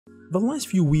The last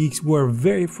few weeks were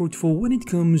very fruitful when it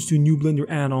comes to new Blender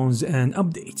add-ons and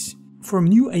updates. From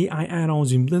new AI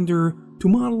add-ons in Blender to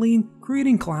modeling,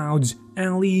 creating clouds,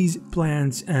 alleys,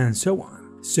 plants, and so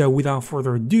on. So without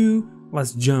further ado,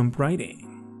 let's jump right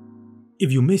in.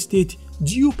 If you missed it,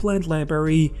 GeoPlant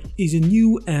Library is a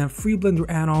new and free Blender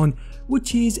add-on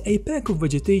which is a pack of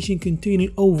vegetation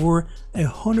containing over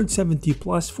 170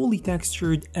 plus fully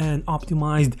textured and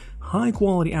optimized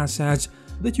high-quality assets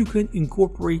that you can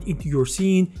incorporate into your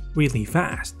scene really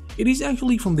fast. It is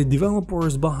actually from the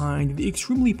developers behind the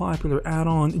extremely popular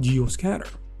add-on GeoScatter,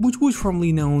 which was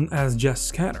formerly known as just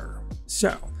Scatter.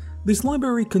 So, this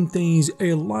library contains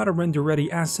a lot of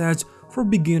render-ready assets for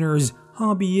beginners,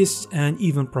 hobbyists, and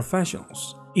even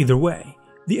professionals. Either way,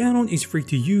 the add-on is free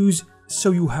to use, so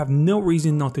you have no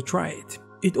reason not to try it.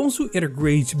 It also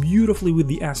integrates beautifully with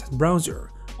the asset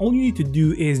browser. All you need to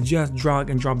do is just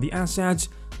drag and drop the assets,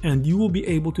 and you will be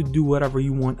able to do whatever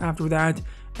you want after that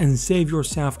and save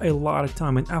yourself a lot of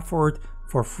time and effort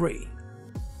for free.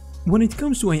 When it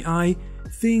comes to AI,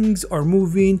 things are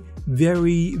moving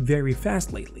very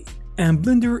fast lately, and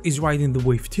Blender is riding the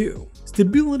wave too.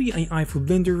 Stability AI for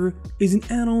Blender is an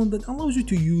add-on that allows you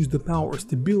to use the power of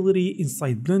stability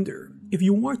inside Blender. If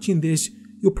you're watching this,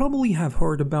 you'll probably have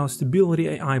heard about Stability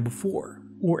AI before,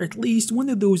 or at least one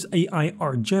of those AI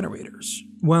art generators.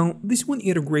 Well, this one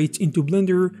integrates into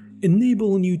Blender,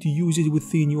 enabling you to use it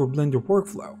within your Blender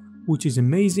workflow, which is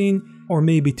amazing or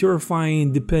maybe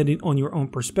terrifying depending on your own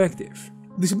perspective.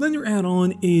 This Blender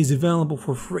add-on is available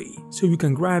for free, so you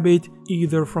can grab it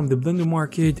either from the Blender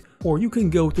Market or you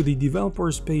can go to the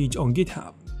developers page on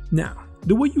GitHub. Now,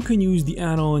 the way you can use the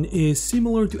add-on is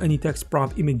similar to any text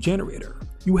prop image generator.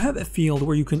 You have a field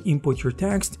where you can input your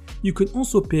text. You can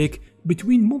also pick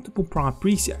between multiple prop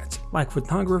presets like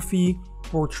photography,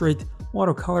 portrait,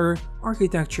 watercolor,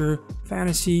 architecture,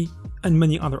 fantasy, and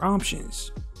many other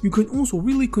options. You can also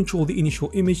really control the initial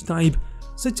image type,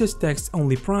 such as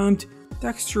text-only prompt,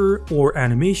 texture, or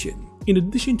animation, in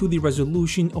addition to the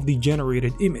resolution of the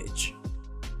generated image.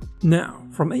 Now,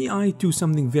 from AI to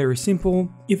something very simple,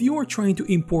 if you are trying to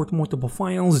import multiple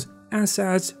files,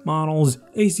 assets, models,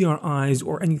 HDRIs,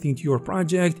 or anything to your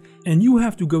project, and you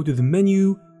have to go to the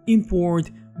menu,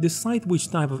 import, decide which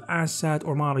type of asset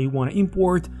or model you want to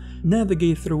import,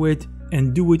 navigate through it,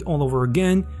 and do it all over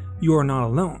again, you are not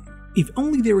alone. If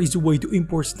only there is a way to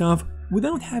import stuff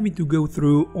without having to go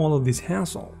through all of this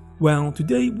hassle. Well,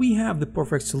 today we have the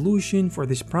perfect solution for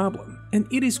this problem, and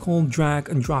it is called Drag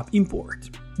and Drop Import.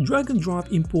 Drag and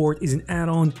Drop Import is an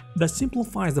add-on that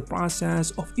simplifies the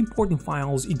process of importing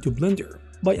files into Blender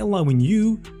by allowing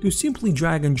you to simply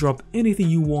drag and drop anything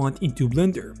you want into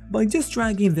Blender by just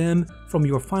dragging them from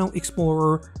your file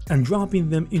explorer and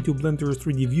dropping them into Blender's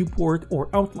 3D viewport or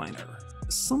outliner.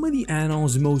 Some of the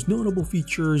add-on's most notable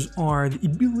features are the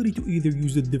ability to either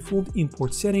use the default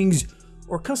import settings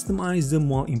or customize them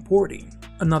while importing.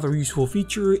 Another useful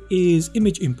feature is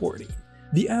image importing.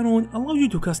 The add-on allows you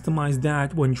to customize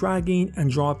that when dragging and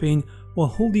dropping. While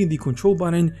holding the control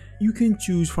button, you can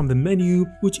choose from the menu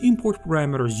which import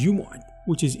parameters you want,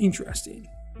 which is interesting.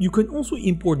 You can also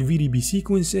import VDB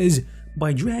sequences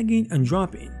by dragging and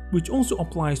dropping, which also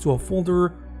applies to a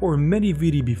folder or many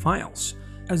VDB files,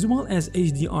 as well as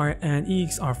HDR and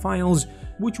EXR files,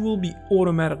 which will be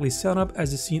automatically set up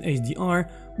as a scene HDR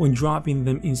when dropping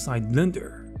them inside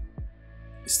Blender.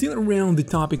 Still around the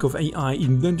topic of AI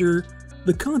in Blender,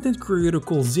 the content creator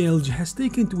called Zilge has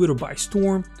taken Twitter by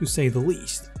storm, to say the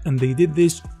least, and they did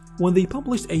this when they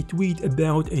published a tweet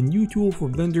about a new tool for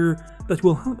Blender that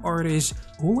will help artists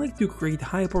who like to create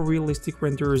hyper-realistic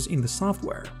renders in the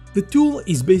software. The tool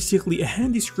is basically a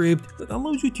handy script that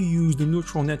allows you to use the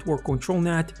neutral network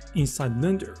ControlNet inside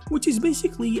Blender, which is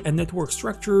basically a network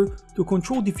structure to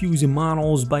control diffusing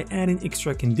models by adding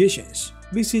extra conditions.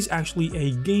 This is actually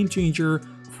a game changer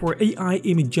for AI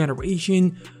image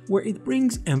generation, where it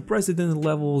brings unprecedented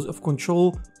levels of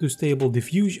control to stable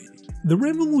diffusion. The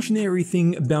revolutionary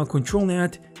thing about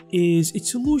ControlNet is its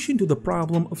solution to the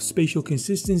problem of spatial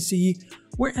consistency,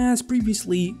 whereas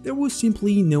previously there was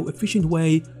simply no efficient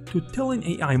way to tell an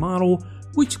AI model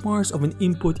which parts of an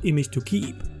input image to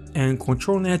keep, and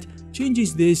ControlNet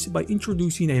changes this by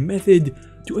introducing a method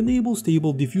to enable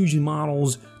stable diffusion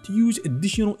models to use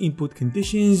additional input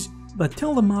conditions that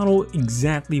tell the model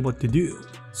exactly what to do.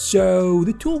 So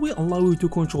the tool will allow you to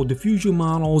control diffusion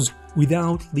models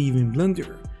without leaving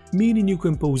Blender, meaning you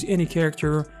can pose any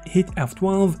character, hit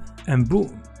F12, and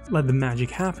boom, let the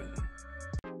magic happen.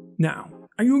 Now,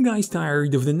 are you guys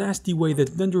tired of the nasty way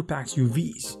that Blender packs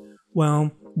UVs?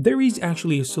 Well, there is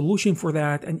actually a solution for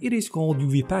that, and it is called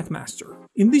UVpack Master.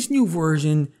 In this new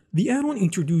version, The add-on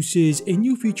introduces a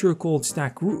new feature called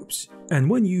Stack Groups, and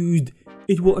when used,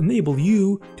 it will enable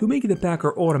you to make the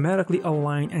packer automatically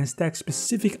align and stack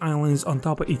specific islands on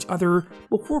top of each other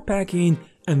before packing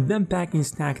and then packing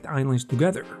stacked islands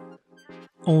together.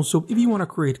 Also, if you want to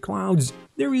create clouds,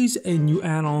 there is a new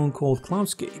add-on called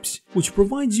CloudScapes, which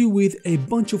provides you with a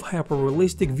bunch of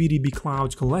hyper-realistic VDB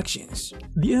clouds collections.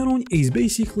 The add-on is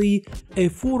basically a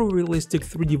photorealistic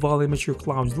 3D volumetric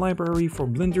clouds library for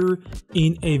Blender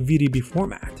in a VDB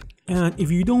format. And if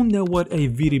you don't know what a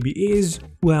VDB is,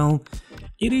 well,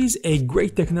 it is a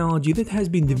great technology that has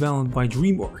been developed by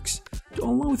DreamWorks to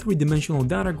allow three-dimensional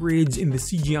data grids in the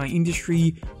CGI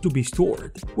industry to be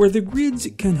stored, where the grids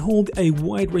can hold a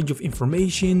wide range of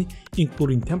information,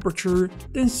 including temperature,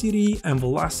 density, and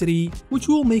velocity, which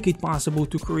will make it possible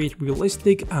to create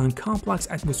realistic and complex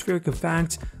atmospheric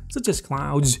effects such as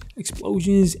clouds,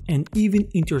 explosions, and even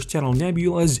interstellar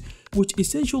nebulas, which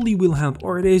essentially will help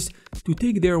artists to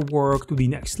take their work to the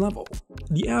next level.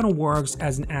 The add-on works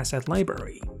as an asset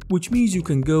library, which means you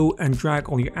can go and drag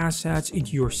all your assets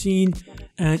into your scene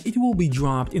and it will be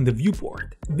dropped in the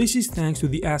viewport. This is thanks to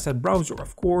the asset browser,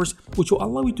 of course, which will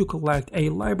allow you to collect a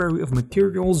library of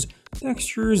materials,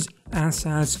 textures,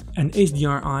 assets, and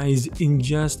HDRIs in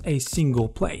just a single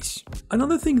place.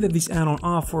 Another thing that this add-on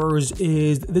offers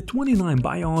is the 29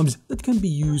 biomes that can be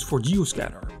used for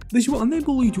geoscatter. This will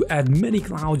enable you to add many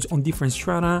clouds on different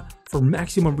strata for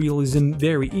maximum realism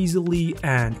very easily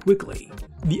and quickly.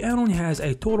 The add-on has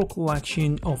a total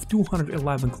collection of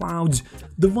 211 clouds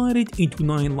divided into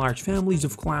 9 large families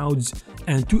of clouds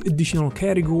and 2 additional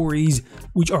categories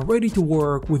which are ready to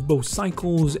work with both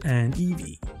cycles and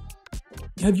Eevee.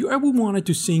 Have you ever wanted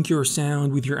to sync your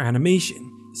sound with your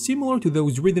animation, similar to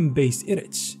those rhythm-based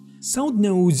edits? Sound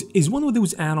Nodes is one of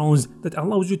those add-ons that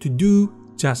allows you to do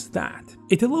just that.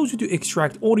 It allows you to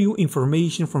extract audio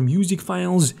information from music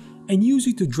files and use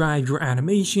it to drive your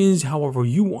animations however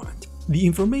you want. The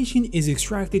information is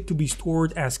extracted to be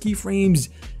stored as keyframes,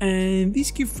 and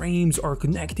these keyframes are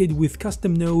connected with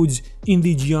custom nodes in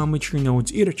the Geometry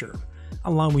Nodes editor,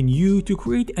 allowing you to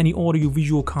create any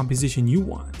audio-visual composition you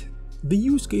want. The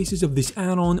use cases of this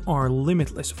add-on are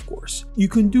limitless, of course. You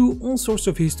can do all sorts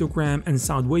of histogram and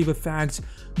sound wave effects,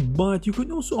 but you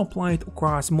can also apply it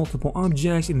across multiple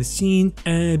objects in the scene,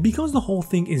 and because the whole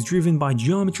thing is driven by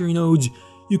geometry nodes,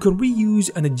 you can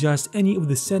reuse and adjust any of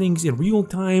the settings in real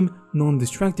time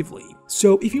non-destructively.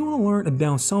 So if you want to learn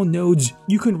about sound nodes,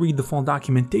 you can read the full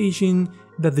documentation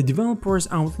that the developers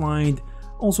outlined.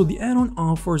 Also, the add-on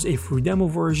offers a free demo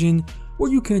version where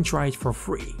you can try it for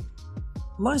free.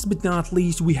 Last but not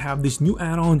least, we have this new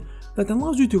add-on that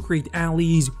allows you to create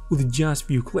alleys with just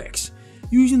few clicks,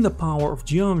 using the power of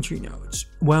geometry nodes.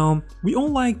 Well, we all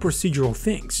like procedural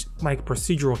things, like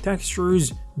procedural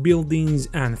textures, buildings,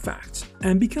 and effects.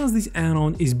 And because this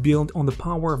add-on is built on the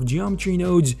power of geometry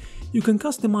nodes, you can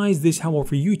customize this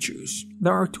however you choose.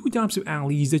 There are 2 types of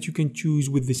alleys that you can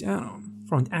choose with this add-on.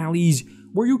 Front alleys,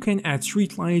 where you can add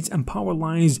streetlights and power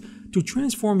lines to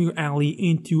transform your alley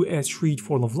into a street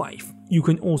full of life. You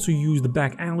can also use the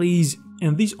back alleys,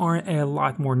 and these are a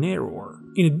lot more narrower,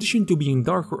 in addition to being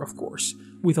darker, of course,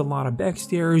 with a lot of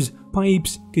backstairs,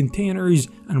 pipes, containers,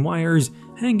 and wires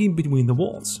hanging between the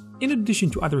walls, in addition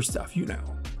to other stuff, you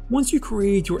know. Once you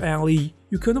create your alley,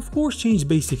 you can of course change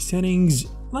basic settings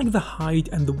like the height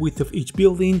and the width of each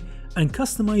building and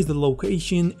customize the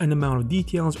location and amount of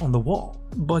details on the wall.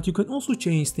 But you can also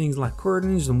change things like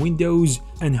curtains and windows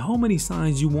and how many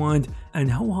signs you want and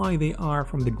how high they are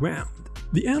from the ground.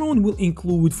 The add-on will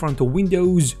include frontal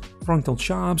windows, frontal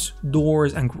shops,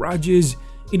 doors, and garages,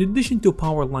 in addition to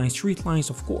power line street lines,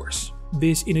 of course.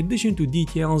 This in addition to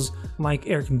details like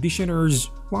air conditioners,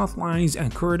 cloth lines,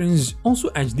 and curtains. Also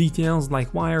adds details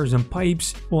like wires and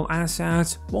pipes, wall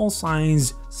assets, wall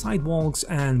signs, sidewalks,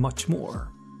 and much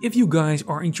more. If you guys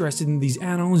are interested in these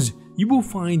add-ons, you will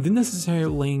find the necessary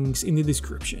links in the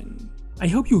description. I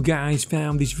hope you guys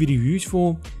found this video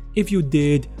useful. If you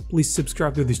did, please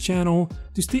subscribe to this channel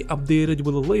to stay updated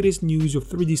with the latest news of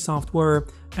 3D software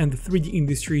and the 3D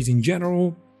industries in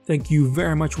general. Thank you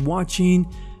very much for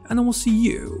watching, and I will see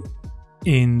you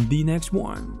in the next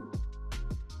one.